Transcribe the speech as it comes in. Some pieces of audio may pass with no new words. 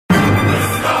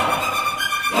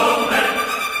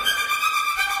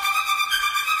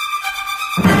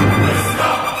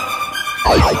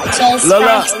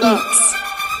Look.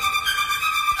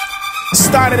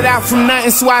 Started out from nothing,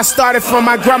 so I started from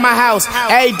my grandma's house.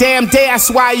 Every damn day,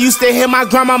 that's why I used to hear my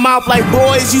grandma mouth like,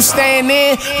 boys, you staying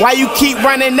in? Why you keep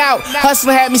running out?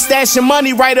 Hustler had me stashing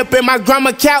money right up in my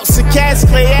grandma's couch. So Cash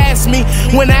Clay asked me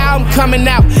when the album coming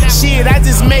out. Shit, I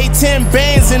just made 10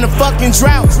 bands in a fucking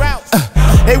drought.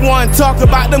 They wanna talk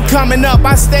about them coming up.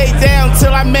 I stayed down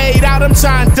till I made out. I'm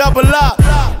trying to double up.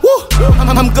 Woo.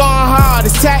 I'm going hard,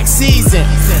 it's tax season.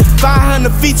 500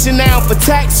 feature now for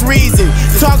tax reasons.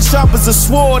 Talk sharp as a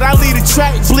sword, I lead a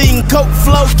track bleeding. Coke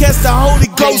flow, catch the Holy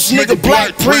Ghost, nigga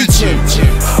black preaching.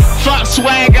 Fuck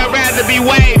swag, I'd rather be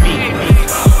wavy.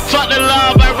 Fuck the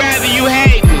love, I'd rather you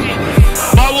hate me.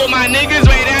 Ball with my niggas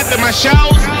right after my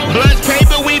shows. Blunts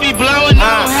paper, we be blowing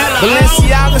on hella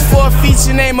Balenciagas for a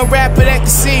feature name, a rapper that can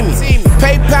see me.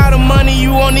 PayPal the money,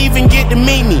 you won't even get to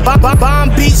meet me.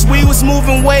 Bomb Beach, we was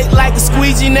moving weight like a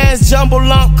squeegee Nance, jumbo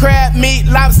lump, crab meat,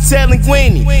 lobster tail and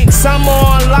guinea. Summer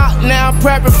on lock now,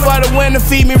 prepping for the winter.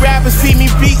 Feed me rappers, feed me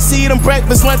beats, eat them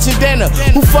breakfast, lunch and dinner.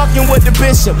 Who fucking with the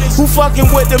bishop? Who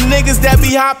fucking with them niggas that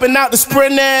be hopping out the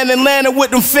Sprinter in Atlanta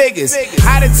with them figures?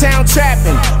 Out of town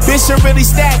trapping, Bishop really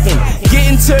stacking.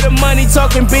 Getting to the money,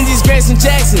 talking Benjis, Grants and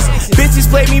Jacksons. Bitches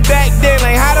play me back then,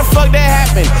 like how the fuck that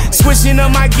happened? Switching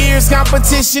up my gears,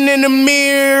 competition in the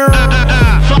mirror.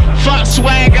 Fuck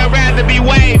swag, I'd rather be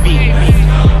wavy.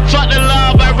 Fuck the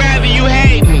love, I'd rather you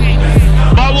hate me.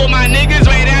 Ball with my niggas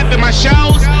right after my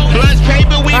shows. Blunts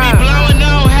paper, we be blowing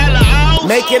on hella O's.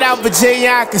 Make it out Virginia,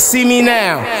 I can see me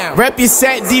now. Rep your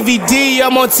set, DVD,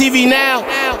 I'm on TV now.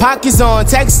 Pockets on,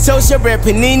 Texas Toast, rep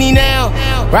Panini now.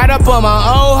 Right up on my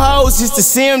old hoes just to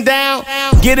see them down.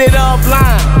 Get it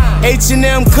offline.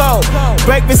 H&M coat,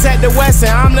 breakfast at the Western,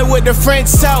 omelet with the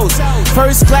French toast.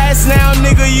 First class now,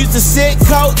 nigga used to sit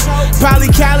coach.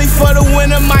 Probably Cali for the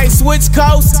winter, might switch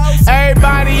coast.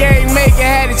 Everybody ain't make it,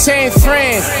 had to change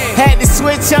friends. Had to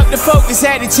switch up the focus,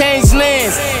 had to change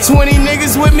lens. 20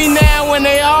 niggas with me now when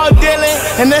they all dealing,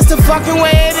 and that's the fucking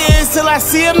way it is till I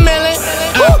see a million.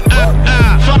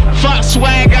 Fuck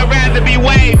swag, I'd rather be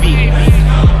wavy.